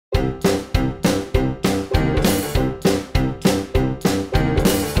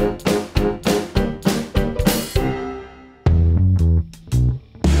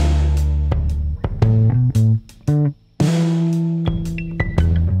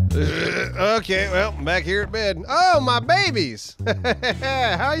Okay, well, I'm back here at bed. Oh, my babies!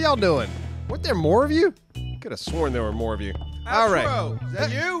 How y'all doing? Weren't there more of you? Could have sworn there were more of you. All right. Is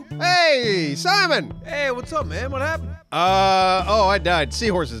that you? Hey, Simon! Hey, what's up, man? What happened? Oh, I died.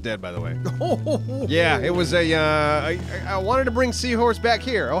 Seahorse is dead, by the way. Yeah, it was a, I wanted to bring Seahorse back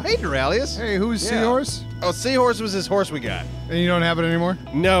here. Oh, hey, Duralius. Hey, who's Yeah. Seahorse? Oh, Seahorse was this horse we got. And you don't have it anymore?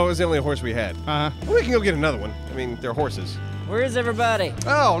 No, it was the only horse we had. Uh-huh. We can go get another one. I mean, they're horses. Where is everybody?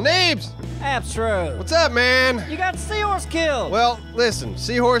 Oh, Neebs! Abstro. What's up, man? You got Seahorse killed. Well, listen,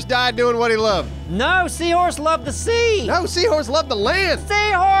 Seahorse died doing what he loved. No, Seahorse loved the sea. No, Seahorse loved the land.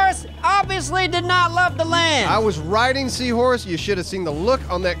 Seahorse obviously did not love the land. I was riding Seahorse. You should have seen the look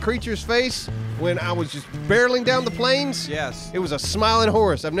on that creature's face when I was just barreling down the plains. Yes. It was a smiling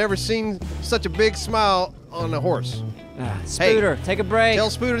horse. I've never seen such a big smile on a horse. Spooter, take a break. Tell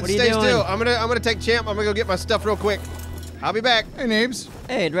Spooter to What are you stay doing? still. I'm gonna take Champ. I'm gonna go get my stuff real quick. I'll be back. Hey, Neebs.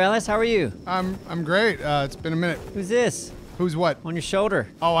 Hey, Dralis, how are you? I'm great. It's been a minute. Who's this? Who's what? On your shoulder.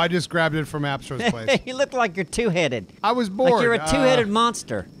 Oh, I just grabbed it from Abstro's place. You look like you're two-headed. I was bored. Like you're a two-headed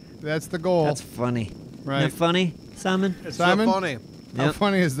monster. That's the goal. That's funny. Right. Isn't that funny, Simon? It's Simon? so funny. How Yep.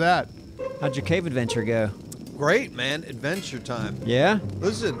 funny is that? How'd your cave adventure go? Great, man. Adventure time. Yeah?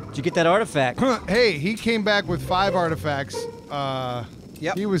 Listen. Did you get that artifact? Hey, he came back with 5 artifacts.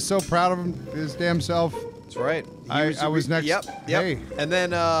 Yep. He was so proud of his damn self. That's right. I was next. Yep. Hey. And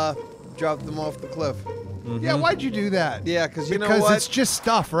then dropped them off the cliff. Yeah, why'd you do that? Yeah, because you know Because what? it's just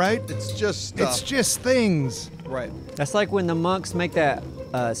stuff, right? It's just stuff. It's just things. Right. That's like when the monks make that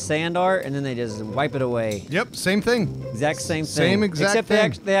sand art and then they just wipe it away. Yep, same thing. Exact same thing. Same exact Except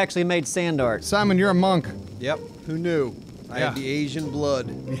thing. they actually made sand art. Simon, you're a monk. Yep. Who knew? I Yeah. had the Asian blood.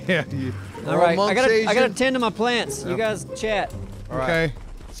 Yeah. All right, I monks gotta Asian? tend to my plants. You guys chat. All right. Okay.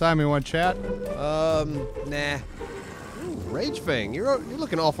 Simon, you want to chat? Nah. Ooh, Rage Fang, you're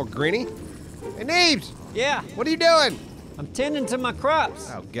looking awful grinny. Hey, Neebs, Yeah, what are you doing? I'm tending to my crops.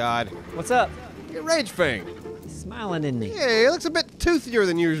 Oh, God. What's up? You're Rage Fang. He's smiling at me. Yeah, he looks a bit toothier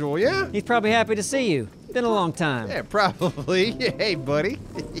than usual, yeah? He's probably happy to see you. Been a long time. Yeah, probably. Hey, buddy.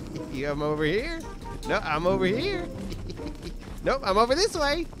 I'm over here. No, I'm over here. Nope, I'm over this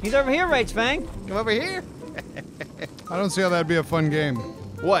way. He's over here, Rage Fang. Come over here. I don't see how that'd be a fun game.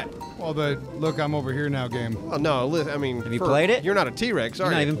 What? Well, the look, I'm over here now game. Well, no, I mean... Have you played it? You're not a T-Rex, are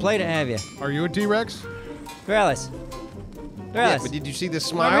You've you? not even played it, have you? Are you a T-Rex? Dralis. Yeah, Dralis. but did you see this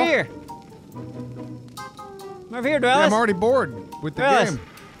Come smile? over here. Come over here, Dralis. Yeah, I'm already bored with the Dralis. game.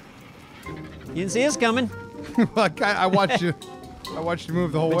 You didn't see us coming. Like, I watched you. I watched you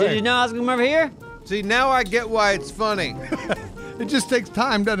move the whole But way. did you know I was going to come over here? See, now I get why it's funny. It just takes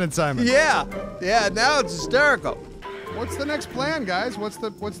time, doesn't it, Simon? Yeah. Yeah, now it's hysterical. What's the next plan, guys? What's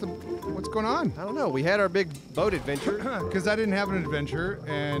going on? I don't know. We had our big boat adventure. Because I didn't have an adventure,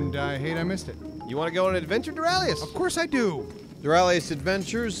 and I hate I missed it. You want to go on an adventure, Duralius? Of course I do. Duralius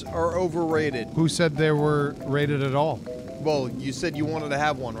adventures are overrated. Who said they were rated at all? Well, you said you wanted to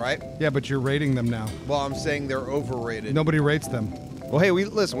have one, right? Yeah, but you're rating them now. Well, I'm saying they're overrated. Nobody rates them. Well, hey,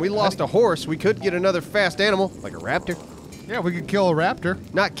 listen, we lost a horse. We could get another fast animal, like a raptor. Yeah, we could kill a raptor.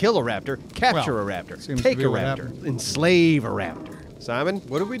 Not kill a raptor, capture Well, a raptor. seems to Take be a what raptor. Enslave a raptor. Simon?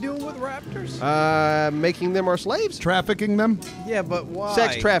 What are we doing with raptors? Making them our slaves? Trafficking them? Yeah, but why?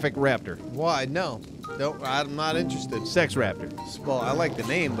 Sex traffic raptor. Why? No. I'm not interested. Sex raptor. Well, I like the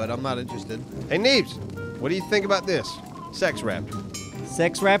name, but I'm not interested. Hey, Neebs, what do you think about this? Sex raptor.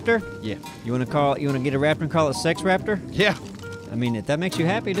 Sex raptor? Yeah. You want to get a raptor and call it Sex Raptor? Yeah. I mean, if that makes you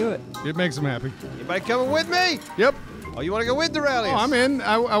happy, do it. It makes them happy. Anybody coming with me? Yep. Oh, you want to go with Duralius? Oh, I'm in.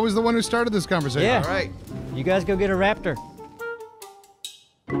 I was the one who started this conversation. Yeah. All right. You guys go get a raptor.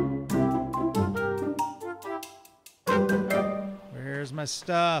 Where's my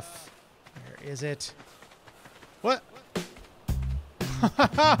stuff? Where is it? What?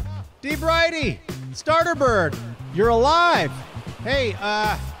 D. Brighty, Starter Bird, you're alive. Hey,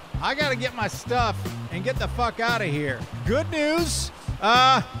 I gotta get my stuff and get the fuck out of here. Good news,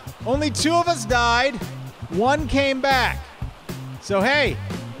 only 2 of us died, 1 came back. So hey,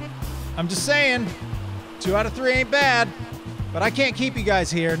 I'm just saying, 2 out of 3 ain't bad, but I can't keep you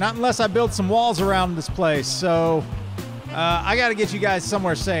guys here, not unless I build some walls around this place, so I gotta get you guys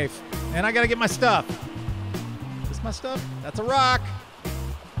somewhere safe, and I gotta get my stuff. Is this my stuff? That's a rock.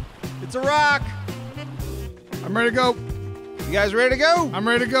 It's a rock. I'm ready to go. You guys ready to go? I'm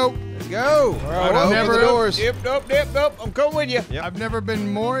ready to go. Let's go. All right, open never- the doors. Yep, nope. I'm coming with you. I've never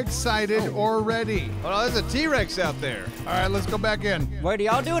been more excited or ready. Oh, there's a T-Rex out there. All right, let's go back in. Wait, are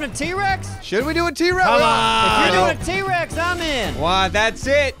y'all doing a T-Rex? Should we do a T-Rex? Come If on. you're doing a T-Rex, I'm in. Why, that's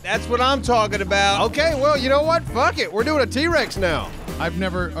it. That's what I'm talking about. Okay, well, you know what? Fuck it. We're doing a T-Rex now. I've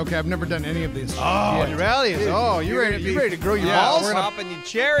never done any of these. Oh, yet. Duralius. Oh, you ready to grow your Yeah, balls? we're gonna- Popping your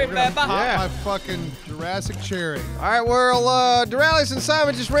cherry, baby. Pop Yeah. my fucking Jurassic cherry. All right, well, Duralius and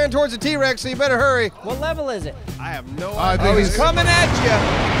Simon just ran towards the T-Rex, so you better hurry. What level is it? I have no I idea. think Oh, he's it's- coming at you.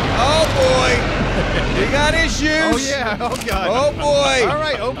 Oh, boy. You got issues. Oh, yeah. Oh, God. Oh, boy. All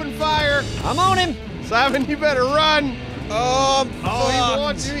right, open fire. I'm on him. Simon, you better run. Oh, He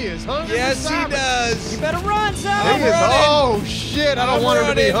wants you. He is hungry. Yes, for he Simon. does. You better run, He son. is, running. oh, shit. I don't I'm want her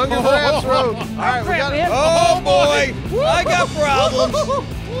to be running. hungry for Apps Road. All right, we crap, got man. Oh, boy. I got problems.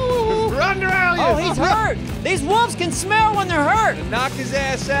 Run, Duralius. Oh, he's hurt. These wolves can smell when they're hurt. Knock his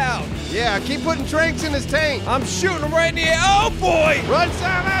ass out. Yeah, keep putting tranks in his tank. I'm shooting him right in the air. Oh, boy. Run,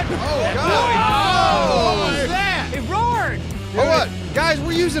 Simon. Oh, God. Oh, Oh, that? He roared. Hold on. Guys,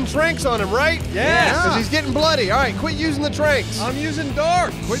 we're using tranks on him, right? Yes. Because he's getting bloody. All right, quit using the tranks. I'm using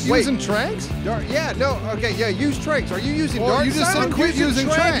darts. Quit Wait. using tranks? Dart, yeah, no, okay, yeah, use tranks. Are you using Well, darts? you just Simon? said quit using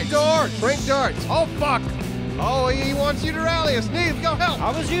tranks. Darts. Trank darts. Oh, fuck. Oh, he wants you to rally us. Neebs, go help.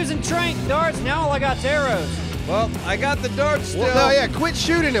 I was using trank darts. Now all I got's arrows. Well, I got the darts still. Well, no, yeah, quit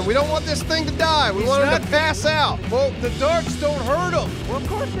shooting him. We don't want this thing to die. We He's want him not- to pass out. Well, the darts don't hurt him. Well, of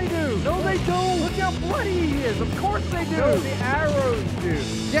course they do. No, they don't. Look how bloody he is. Of course they do. No, the arrows do.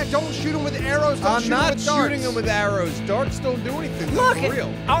 Yeah, don't shoot him with arrows. Don't I'm shoot not him with darts. shooting him with arrows. Darts don't do anything. Look, for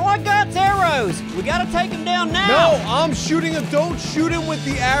real. all I got's arrows. We gotta take him down now. No, I'm shooting him. Don't shoot him with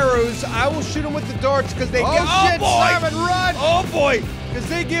the arrows. I will shoot him with the darts because they Oh, give. shit, Oh boy! Simon, run. Oh boy! Because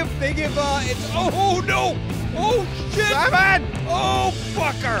they give. It's. Oh no! Oh shit! Simon! Oh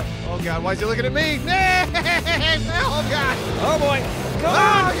fucker! Oh, God, why is he looking at me? Oh, God. Oh boy! Come Oh,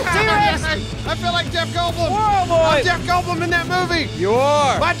 on! God. I feel like Jeff Goldblum. Oh boy! I'm Jeff Goldblum in that movie. You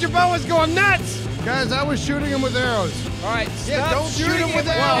are. My Jabot is going nuts. Guys, I was shooting him with arrows. All right. Yeah, Stop don't shoot shooting him with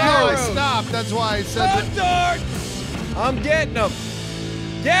him Well, no, I arrows. stopped. That's why I said The darts! I'm getting them.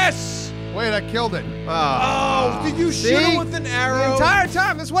 Yes! Wait, I killed it. Oh, did you shoot See? him with an arrow? The entire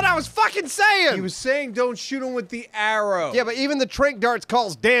time. That's what I was fucking saying. He was saying don't shoot him with the arrow. Yeah, but even the trank darts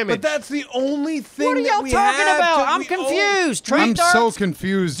cause damage. But that's the only thing What are that y'all we talking have about? to- I'm we confused. Trank I'm darts. so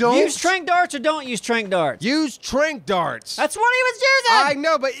confused. Don't- Use trank darts or don't use trank darts. Use trank darts. That's what he was I using.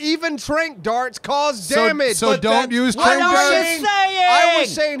 know, but even trank darts cause So- damage. so But don't that- use I trank was darts? saying- Saying. I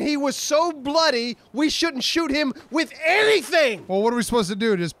was saying he was so bloody, we shouldn't shoot him with anything. Well, what are we supposed to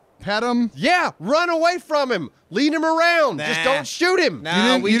do? Just pet him? Yeah, run away from him. Lead him around. Just Nah. don't shoot him.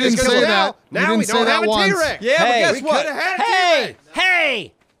 Nah, You didn't Because say now, that. You Now didn't we say don't that have a once. T-Rex. Yeah, Hey. but We guess what? could have had a Hey, T-Rex.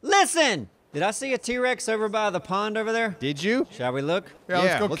 hey, listen. Did I see a T-Rex over by the pond over there? Did you? Shall we look? Yeah,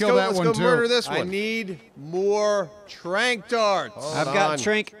 let's go kill that let's one go too. murder this I one. need more trank darts. I've on. got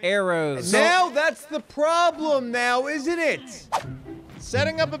trank arrows. Now that's the problem now, isn't it?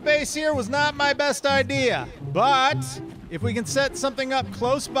 Setting up a base here was not my best idea, but if we can set something up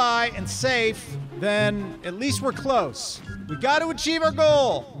close by and safe, then at least we're close. We got to achieve our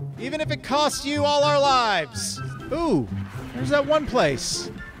goal, even if it costs you all our lives. Ooh, there's that one place.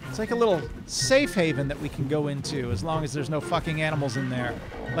 It's like a little safe haven that we can go into as long as there's no fucking animals in there.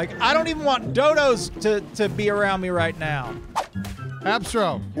 Like, I don't even want dodos to be around me right now.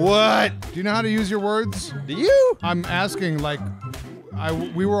 Abstro, What? do you know how to use your words? Do you? I'm asking, like,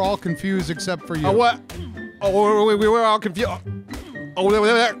 we were all confused except for you. Oh, what? Oh, we were all confused. Oh,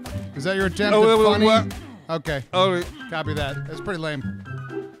 there. Is that your attempt Oh, at funny? what? Okay, Oh, copy that. That's pretty lame.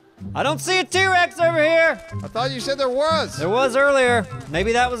 I don't see a T-Rex over here. I thought you said there was. There was earlier.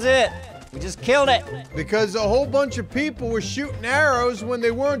 Maybe that was it. We just killed it. Because a whole bunch of people were shooting arrows when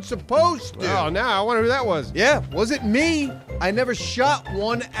they weren't supposed to. Oh, now I wonder who that was. Yeah, was it me? I never shot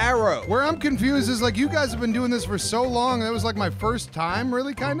one arrow. Where I'm confused is, like, you guys have been doing this for so long. That was, like, my first time,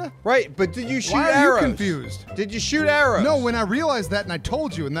 really, kind of? Right, but did you shoot Why are arrows? you confused? Did you shoot arrows? No, when I realized that and I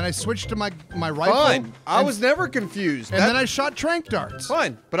told you, and then I switched to my rifle. Fine. I and- was never confused. And then I shot trank darts.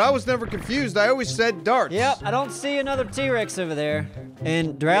 Fine, but I was never confused. I always said darts. Yep, I don't see another T-Rex over there.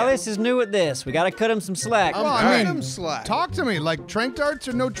 And Duralius is new at this. We gotta cut him some slack. Well, Cut I mean, him slack. talk to me. Like, trank darts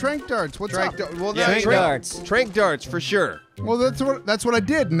or no trank darts? What's Trank up? dar- well, Yeah, Trank trank darts. Trank darts for sure. Well, that's what I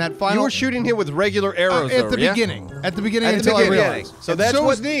did in that final. You were shooting him with regular arrows, at though, the yeah? beginning. At the beginning At the until beginning. I realized. So And that's so what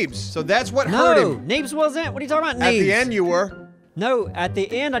was Neebs. So that's what hurt No, him. Neebs wasn't. What are you talking about, At Neebs? the end, you were. No, at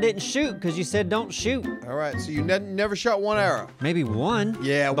the end I didn't shoot because you said don't shoot. All right, so you never shot one arrow. Maybe one.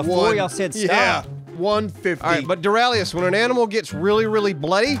 Yeah, Before one. y'all said stop. Yeah, 150. All right, but Duralius, when an animal gets really, really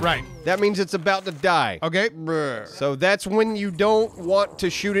bloody, Right. that means it's about to die. Okay. So that's when you don't want to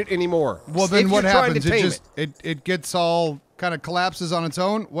shoot it anymore. Well, then If what you're trying happens? to tame It gets all kind of collapses on its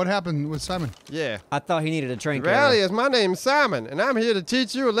own. What happened with Simon? Yeah. I thought he needed a train carrier. Duralius, my name's Simon, and I'm here to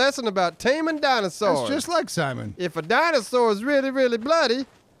teach you a lesson about taming dinosaurs. That's just like Simon. If a dinosaur is really, really bloody,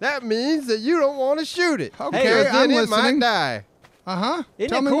 that means that you don't want to shoot it. Okay, Because I'm then it listening. might die. Uh-huh. Isn't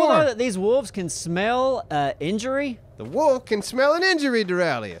Tell it me cool more. though that these wolves can smell injury? The wolf can smell an injury,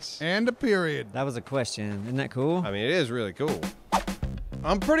 Duralius. And a period. That was a question. Isn't that cool? I mean, it is really cool.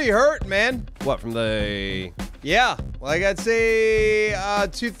 I'm pretty hurt, man. What, from the... Yeah, like I'd say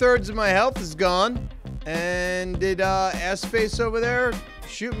 2/3 of my health is gone. And did S-Face over there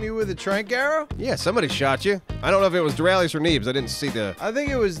shoot me with a trank arrow? Yeah, somebody shot you. I don't know if it was Duralius or Neebs. I didn't see the... I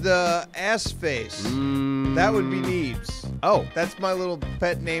think it was the S-Face. That would be Neebs. Oh. That's my little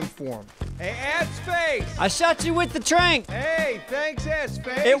pet name for him. Hey, S-Face! I shot you with the trank. Hey, thanks,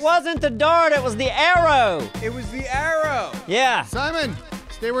 S-Face. It wasn't the dart, it was the arrow. It was the arrow. Yeah. Simon,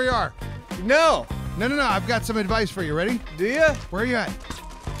 stay where you are. No. No. I've got some advice for you. Ready? Do you? Where are you at?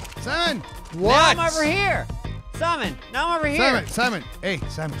 Simon. What? Now I'm over here. Simon, now I'm over here. Simon. Hey,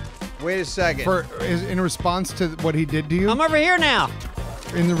 Simon. Wait a second. In response to what he did to you? I'm over here now.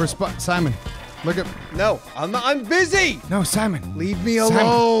 In the response, Simon, look at. No, I'm busy. No, Simon. Leave me Simon.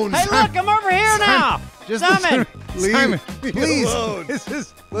 alone. Hey, look, I'm over here now. Just Simon. Leave Simon, me please. alone.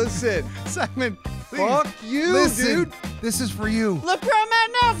 Listen. Simon. Please. Fuck you, Listen, dude. This is for you. Look where I'm at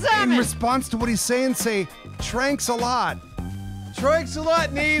now, In Simon. response to what he's saying, say, Tranks a lot. Tranks a lot,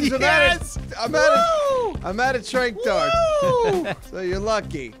 Neebs. Yes. I'm at a trank dart. So you're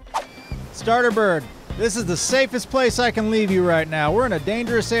lucky. Starter Bird, this is the safest place I can leave you right now. We're in a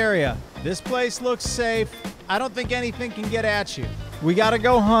dangerous area. This place looks safe. I don't think anything can get at you. We gotta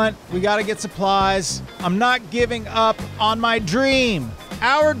go hunt. We gotta get supplies. I'm not giving up on my dream.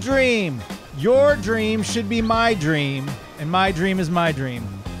 Our dream. Your dream should be my dream, and my dream is my dream.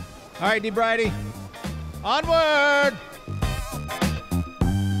 All right, D-Bridey. Onward!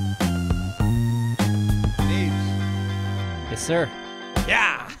 Yes, sir.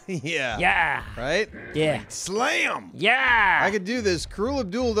 Yeah. Yeah. Yeah. Right? Yeah. Slam. Yeah. I could do this. Cruel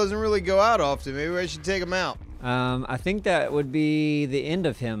Abdul doesn't really go out often. Maybe I should take him out. I think that would be the end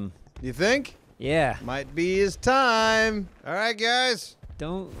of him. You think? Yeah. Might be his time. All right, guys.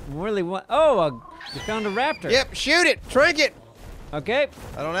 Don't really want. Oh, we found a raptor. Yep, shoot it. Trank it. Okay.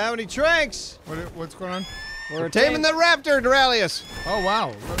 I don't have any tranks. What's going on? We're Taming the raptor, Duralius. Oh, wow.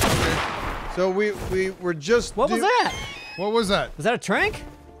 Okay. So we're just. What was that? What was that? Was that a trank?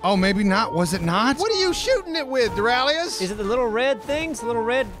 Oh, maybe not. Was it not? What are you shooting it with, Duralius? Is it the little red things? The little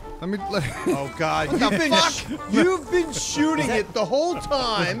red. Oh God! You've been shooting it the whole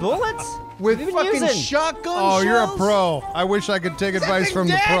time Bullets? with What have you fucking been using? shotgun Oh, shells. you're a pro. I wish I could take advice thing from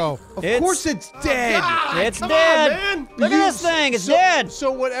the dead? pro. Of It's- course it's dead. It's come dead. on, man. Look at this thing. It's so, dead.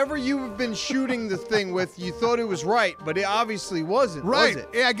 So whatever you've been shooting the thing with, you thought it was right, but it obviously wasn't. Right. Was it?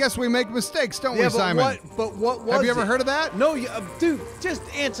 Yeah, I guess we make mistakes, don't Yeah, we, but Simon? what was Have you ever it? heard of that? No, dude, just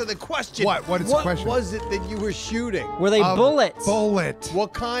answer the question. What? What is the question? What was it that you were shooting? Were they A bullets? Bullet.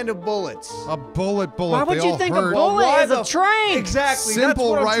 What kind of bullets? A bullet. Why would They you all think hurt. a bullet Why is a the- trank? Exactly.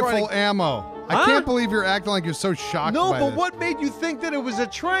 Simple that's what I'm rifle trying to- ammo. I Huh? can't believe you're acting like you're so shocked No, by but this. what made you think that it was a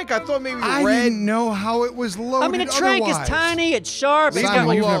trank? I thought maybe I red. didn't know how it was loaded I mean, a trank otherwise. is tiny. It's sharp. It's Simon,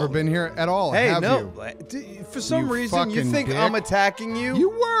 got you've alone. never been here at all, Hey, have no. you? For some You reason, you fucking think dick. I'm attacking you. You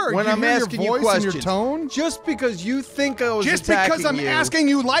were. when You I'm hear your asking you voice and questions. your tone? Just because you think I was Just attacking because I'm you. asking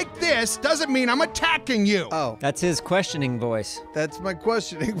you like this doesn't mean I'm attacking you. Oh, That's his questioning voice. that's my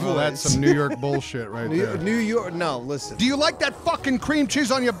questioning voice. Well, that's some New York bullshit right there. New York. No, listen. Do you like that fucking cream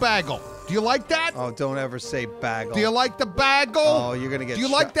cheese on your bagel? Do you like that? Oh, don't ever say bagel. Do you like the bagel? Oh, you're gonna get. Do you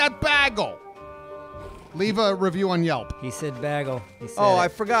shot. like that bagel? Leave a review on Yelp. He said bagel. He said Oh, it. I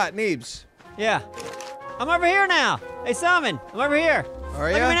forgot. Neebs. Yeah. I'm over here now. Hey, Simon. I'm over here. Are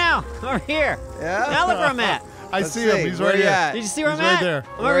Look ya? at me now. I'm over here. Yeah? Now look where I'm at. I Let's see him. see. He's Where right you here. at? Did you see where He's I'm right at? there.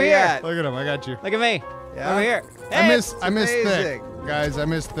 I'm Where over you here. at? Look at him. I got you. Look at me. Yeah? Over here. I Hey, miss thick. amazing. Guys, I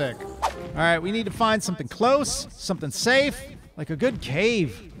miss thick. All right, we need to find something close, something safe, like a good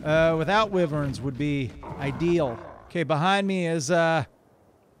cave. Without wyverns would be ideal. Okay, behind me is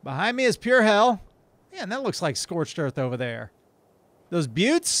pure hell. Man, that looks like scorched earth over there. Those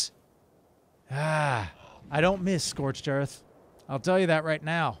buttes? I don't miss scorched earth. I'll tell you that right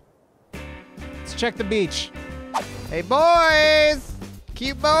now. Let's check the beach. Hey, boys.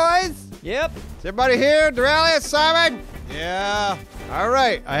 Cute boys. Yep. Is everybody here? Duralius, Simon? Yeah. All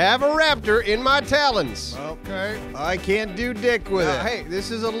right, I have a raptor in my talons. Okay. I can't do dick with it. Hey,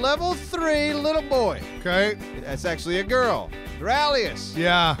 this is a level 3 little boy. Okay. That's actually a girl. Duralius,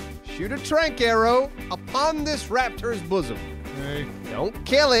 Yeah. shoot a trank arrow upon this raptor's bosom. Okay. Don't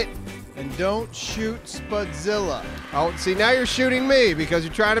kill it. And don't shoot Spudzilla. Oh, see, now you're shooting me because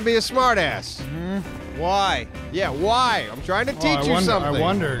you're trying to be a smartass. Why? Yeah, why? I'm trying to teach I you wonder, something. I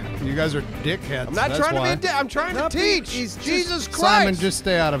wonder. You guys are dickheads. I'm not that's trying why. to be a dick. I'm trying to teach. Jesus Christ. Simon, just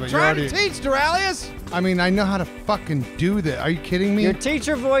stay out of it. trying You're to already, teach, Duralius. I mean, I know how to fucking do that. Are you kidding me? Your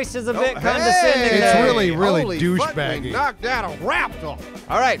teacher voice is a bit Oh, condescending. hey! It's there. really, really Holy fuck, we douchebaggy. knocked out a raptor.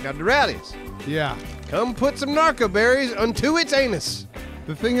 All right, now Duralius, Yeah. come put some narco berries onto its anus.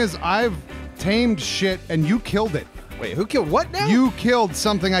 The thing is, I've tamed shit and you killed it. Wait, who killed what now? You killed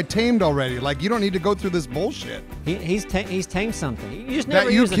something I tamed already. Like, you don't need to go through this bullshit. He's tamed something. You just That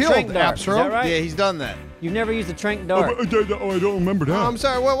never you used a killed, trank dart. Is Absro. that right? Yeah, he's done that. You've never used a trank dart. I don't remember that. Oh, I'm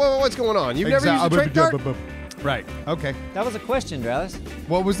sorry. What's going on? You've never used a trank dart? Right. Okay. That was a question, Dallas.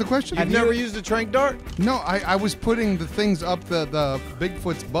 What was the question? You've never used a trank dart? No, I was putting the things up the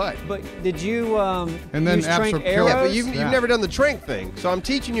Bigfoot's butt. But did you And then use trank Absro killed Yeah, arrows? but you've Yeah. never done the trank thing, so I'm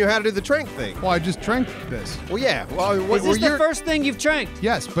teaching you how to do the trank thing. Well, I just tranked this. Well, yeah. Well, Is this the first thing you've tranked?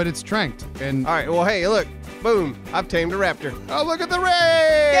 Yes, but it's tranked. And All right. Well, hey, look. Boom. I've tamed a raptor. oh, look at the ray!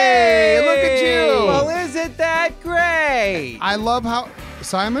 Hey, look at you. Well, isn't that great? I love how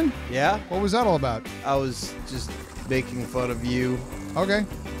Simon. Yeah? What was that all about? I was just making fun of you. Okay,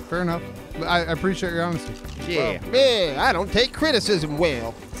 fair enough. I appreciate your honesty. Yeah. Yeah. I don't take criticism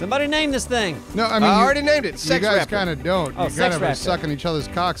well. Somebody name this thing. No, I mean I you- already named it. You Sex guys raptor. kind of don't. Oh, you sex kind of are raptor. sucking each other's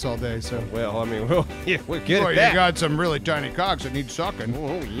cocks all day. So. Well, I mean, well, yeah, we're good Boy, at that. you got some really tiny cocks that need sucking.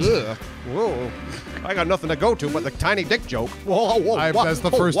 Oh, yeah. Whoa. I got nothing to go to but the tiny dick joke. Whoa, whoa, That's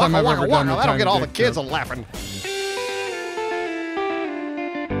the first time I've ever done a That'll tiny get all the dick kids joke. laughing.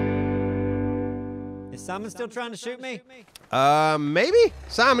 Is Simon still trying to shoot me? Maybe?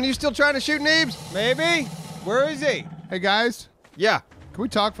 Simon, you still trying to shoot Neebs? Maybe? Where is he? Hey guys, Yeah. can we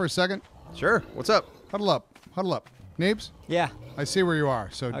talk for a second? Sure. What's up? Huddle up. Huddle up. Neebs, Yeah. I see where you are.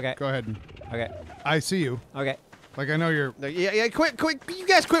 So Okay. go ahead and Okay. I see you. Okay. Like I know you're. Yeah, quit. You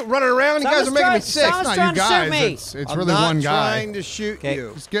guys quit running around. You guys are Someone's making me trying- sick. someone's It's trying not to you shoot guys. me. It's I'm really not one guy. trying to shoot Okay.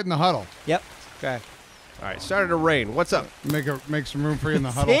 you. Just get in the huddle. Yep. Okay. All right, started to rain. What's up? Make some room for you in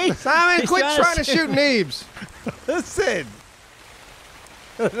the huddle. See? Simon, He's quit trying to shoot Neebs. Listen.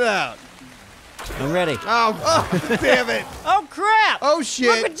 Cut it out. I'm ready. Oh, Damn it. Oh crap! Oh, shit.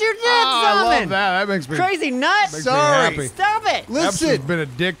 Look what you did, Oh, I love Simon! that. That makes me Crazy nut! makes me Sorry. happy. Stop it! Absro's Listen. been a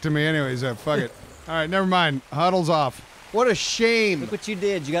dick to me anyway, so fuck it. All right, never mind. Huddle's off. What a shame. Look what you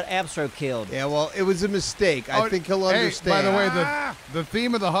did. You got Absro killed. Yeah, well, it was a mistake. I Oh, think he'll hey, understand. By the way, the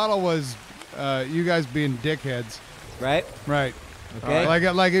theme of the huddle was you guys being dickheads. Right? Right. Okay.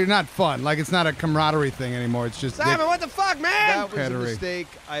 Like you're not fun. Like it's not a camaraderie thing anymore. It's just Simon, what the fuck, man? That was a Dickheadery. mistake.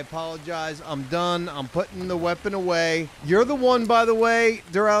 I apologize. I'm done. I'm putting the weapon away. You're the one, by the way,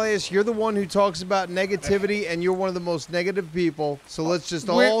 Duralius, you're the one who talks about negativity, and you're one of the most negative people. So let's just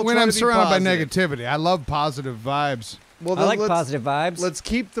all when try I'm to be surrounded positive. by negativity. I love positive vibes. Well, I then like let's- positive vibes. Let's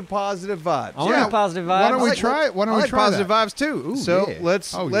keep the positive vibes. I want positive vibes. Why don't we like- try it? Why don't I we like try positive that? vibes too. Ooh, So yeah.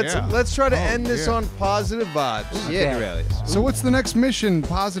 let's Oh, let's yeah. let's try to Oh, end this yeah. on positive vibes. Yeah, Okay. Duralius. So what's the next mission?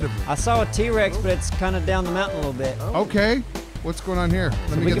 Positive. I saw a T-Rex, but it's kind of down the mountain a little bit. Okay. What's going on here?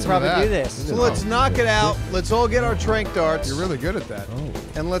 Let me We get could some of probably that. do this. So let's knock it out. Let's all get our trank darts You're really good at that.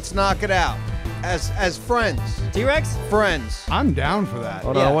 and let's knock it out as friends. T-Rex? Friends. I'm down for that.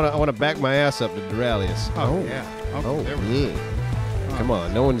 Hold Yeah. on, I want to back my ass up to Duralius. Oh, yeah. Okay, Oh, there we go. yeah. Come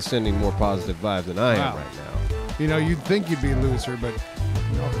on, no one's sending more positive vibes than I am Wow. right now. You know, you'd think you'd be looser, but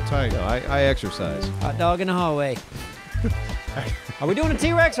you're awful tight. No, I exercise. Hot dog in the hallway. Are we doing a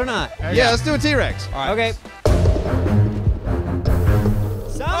T-Rex or not? Yeah, let's do a T-Rex. Okay.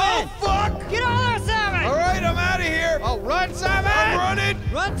 Simon! Fuck! Get on there, Simon! All right, I'm out of here. Oh, run, Simon! I'm running.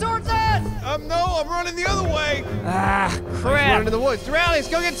 Run towards us! I'm running the other way. Ah, Run crap! into the woods. Duralius,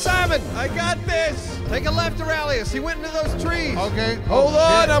 go get Simon. I got this. Take a left, Duralius. He went into those trees. Okay. Hold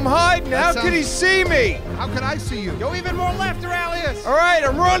on, I'm hiding. That How could he see me? How could I see you? Go even more left, Duralius. All right,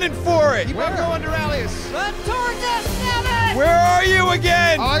 I'm running for it. Keep on going, Duralius. Run towards us, Simon! Where are you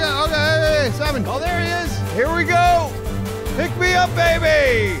again? Oh, I got, okay, hey, Simon. Oh, there he is. Here we go. Pick me up,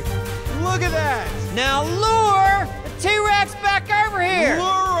 baby. Look at that. Now lure the T-Rex back over here!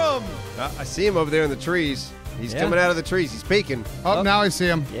 Lure him. I see him over there in the trees. He's Yeah. coming out of the trees. He's peeking. Oh, now I see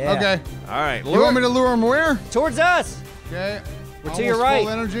him. Yeah. Okay. All right. You want me to lure him where? Towards us! Okay. We're to your Almost right. Full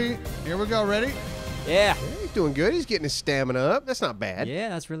energy. Here we go. Ready? Yeah. He's doing good. He's getting his stamina up. That's not bad. Yeah,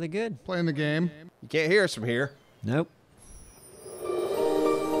 that's really good. Playing the game. You can't hear us from here. Nope.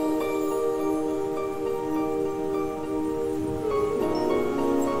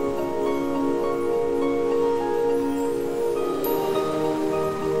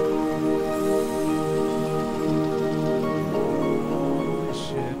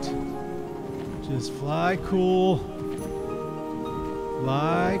 Just fly cool.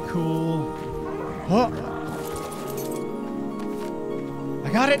 Fly cool. Oh. I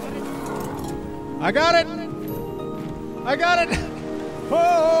got it. I got it. I got it.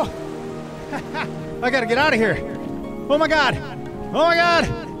 Oh. I gotta get out of here. Oh my God. Oh my God.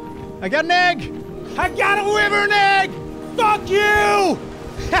 I got an egg. I got a wyvern egg. Fuck you.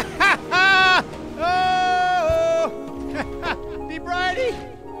 Oh. Deep Brady.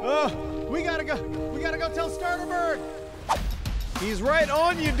 Oh, we gotta go. We gotta go tell Starterbird. He's right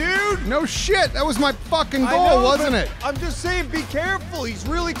on you, dude. No shit. That was my fucking I goal, know, wasn't but it? I'm just saying, be careful. He's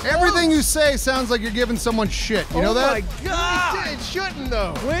really close. Everything you say sounds like you're giving someone shit. You know Oh that? my God. It shouldn't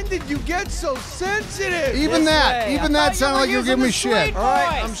though. When did you get so sensitive? Even This that. way. Even I that thought you sounded were like you were using giving me the shit. sweet All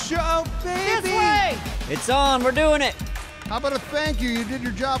right, voice. I'm sure. Oh, baby. This way. It's on. We're doing it. How about a thank you? You did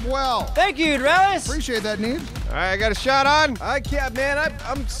your job well. Thank you, Dralis. Appreciate that, Neebs. All right, I got a shot on. I can't, man.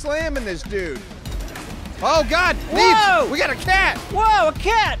 I'm slamming this dude. Oh God, Whoa! Neebs, we got a cat. Whoa, a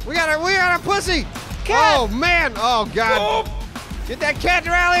cat. We got a pussy. Cat. Oh man. Oh God. Get that cat,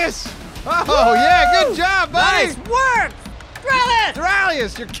 Duralius. Oh yeah, good job, buddy. Nice work. Dralis.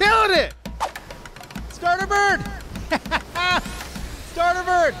 Duralius, you're killing it. Starterbird.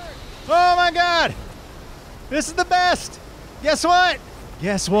 Starterbird. Oh my God. This is the best. Guess what?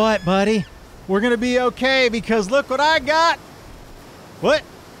 Guess what, buddy? We're gonna be okay because look what I got. What?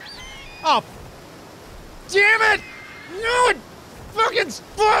 Oh. Damn it! No, fucking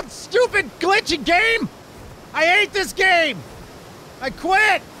stupid glitchy game! I hate this game! I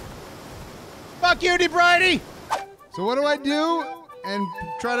quit! Fuck you, DeBrighty! So what do I do? And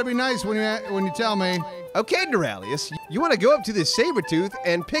try to be nice when you tell me. Okay, Duralius, you want to go up to this saber tooth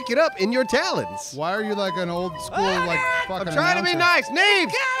and pick it up in your talons. Why are you like an old school like fucking I'm trying to be announcer? nice.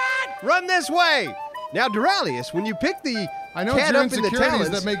 Neebs, run this way. Now, Duralius, when you pick the I know it's cat your up in the insecurities talons,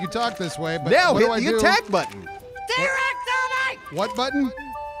 that make you talk this way, but now what do hit I the do? attack button. What button?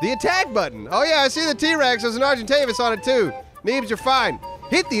 The attack button. Oh yeah, I see the T-Rex. There's an Argentavis on it too. Neebs, you're fine.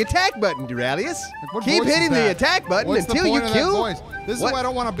 Hit the attack button, Duralius. Like, what Keep voice is hitting the that? attack button What's until the you point of kill. that voice? This is What? why I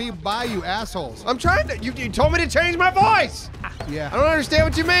don't want to be by you assholes. I'm trying to. You told me to change my voice. I Yeah, don't understand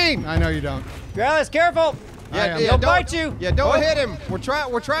what you mean. I know you don't. Dralis, careful. I am. He'll bite you. Yeah, don't Oh. hit him. We're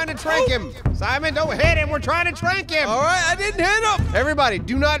trying to trank him. Simon, don't hit him. We're trying to trank him. All right, I didn't hit him. Everybody,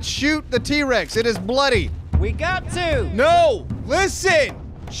 do not shoot the T-Rex. It is bloody. We got to. No, listen.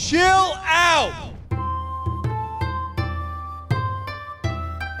 Chill out.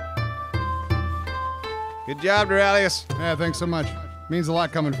 Good job, Duralius. Yeah, thanks so much. Means a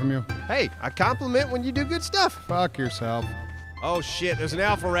lot coming from you. Hey, I compliment when you do good stuff. Fuck yourself. Oh shit, there's an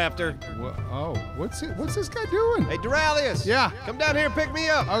Alpha Raptor. What's this guy doing? Hey, Duralius. Yeah. Come down here and pick me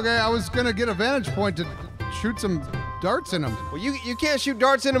up. Okay, I was gonna get a vantage point to shoot some darts in him. Well, you can't shoot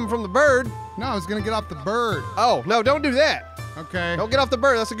darts in him from the bird. No, I was gonna get off the bird. Oh, no, don't do that. Okay. Don't get off the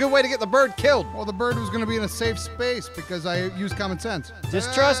bird. That's a good way to get the bird killed. Well, the bird was gonna be in a safe space because I use common sense.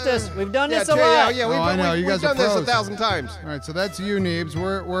 Just trust us. We've done this a yeah, lot. yeah, Oh, I know, you we've guys are done this pros. 1,000 times. All right, so that's you, Neebs.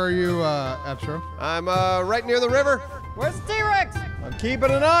 Where are you, Abstro? I'm right near the river. Where's the T-Rex? I'm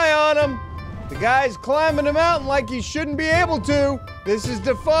keeping an eye on him. The guy's climbing the mountain like he shouldn't be able to. This is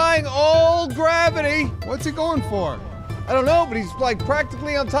defying all gravity. What's he going for? I don't know, but he's like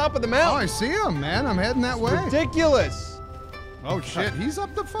practically on top of the Oh, I mountain. see him, man. I'm heading that way. Ridiculous. Oh shit, he's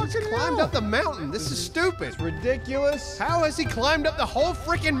up the fucking Climbed hill. up the mountain. This is stupid. Ridiculous. How has he climbed up the whole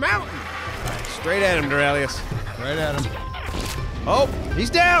freaking mountain? Straight at him, Duralius. Right at him. Oh, he's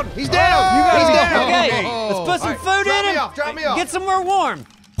down. He's down. Oh! He's down. Okay, Oh. let's put some All right, food drop in me him. off, drop me off. Get somewhere warm.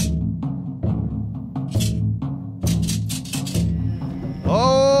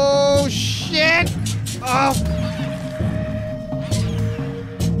 Oh, shit. Oh.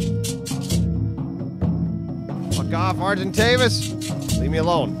 Fuck off, Argentavis. Leave me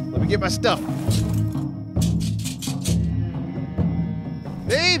alone. Let me get my stuff.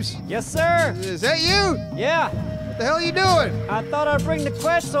 Neebs, Yes, sir. is that you? Yeah. What the hell are you doing? I thought I'd bring the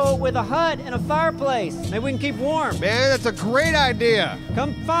Quetzal with a hut and a fireplace. Maybe we can keep warm. Man, that's a great idea.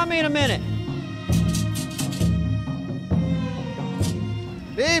 Come find me in a minute.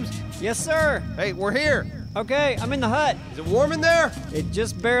 Neebs, Yes, sir. hey, we're here. Okay, I'm in the hut. Is it warm in there? It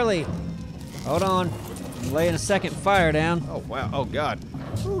just barely. Hold on. I'm laying a second fire down. Oh, wow. Oh, God.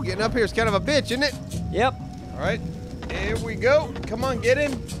 Ooh, getting up here is kind of a bitch, isn't it? Yep. All right, here we go. Come on, get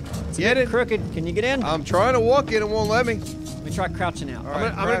in. Get in. Crooked. Can you get in? I'm trying to walk in, it won't let me. Let me try crouching out. All I'm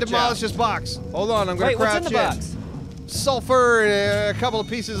right, gonna crouch demolish out. this box. Hold on, I'm gonna Wait, crouch what's in the box? Sulfur and a couple of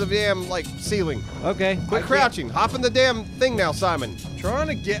pieces of damn, like, ceiling. Okay. Quit I crouching. Hop in the damn thing now, Simon. I'm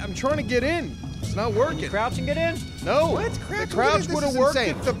trying to get in. It's not working. Crouch and get in? No. What? The Crouch? crouch This would have is worked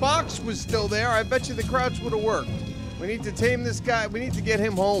insane. if the box was still there. I bet you the crouch would have worked. We need to tame this guy. We need to get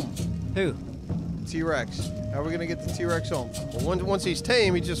him home. Who? T-Rex. How are we gonna get the T-Rex home? Well, once he's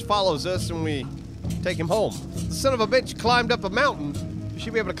tame, he just follows us and we take him home. The son of a bitch climbed up a mountain. You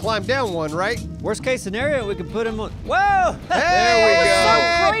should be able to climb down one, right? Worst case scenario, we could put him on. Whoa! There we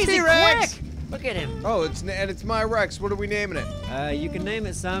So go. crazy T-Rex. quick! Look at him. Oh, it's my Rex. What are we naming it? You can name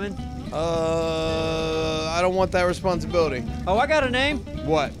it, Simon. I don't want that responsibility. Oh, I got a name.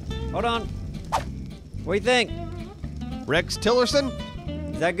 What? Hold on. What do you think? Rex Tillerson?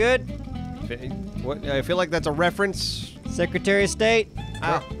 Is that good? What? I feel like that's a reference. Secretary of State?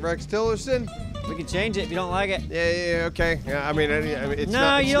 Rex Tillerson? We can change it if you don't like it. Yeah, okay. Yeah, I mean, it's No,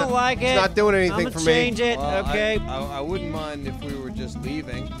 not. you don't like it. It's not doing anything I'm for gonna me. change it. Well, Okay. I wouldn't mind if we were just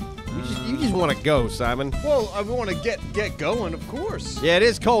leaving. You just want to go, Simon. Well, I want to get going, of course. Yeah, it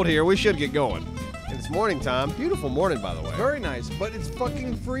is cold here. We should get going. It's morning time. Beautiful morning, by the way. Very nice, but it's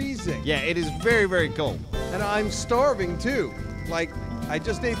fucking freezing. Yeah, it is very, very cold. And I'm starving too. Like, I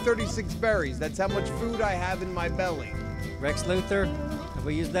just ate 36 berries. That's how much food I have in my belly. Rex Luthor? Have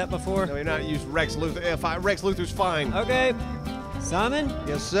we used that before? No, you're not used Rex Luthor. Rex Luthor's fine. Okay. Simon,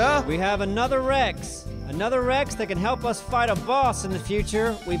 Yes, sir? we have another Rex. Another Rex that can help us fight a boss in the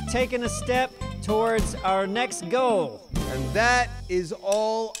future. We've taken a step towards our next goal. And that is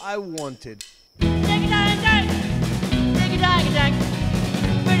all I wanted. Ding-a-dang-dang. Ding-a-dang-dang.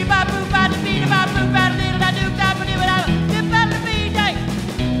 Booty-ba-boo-ba.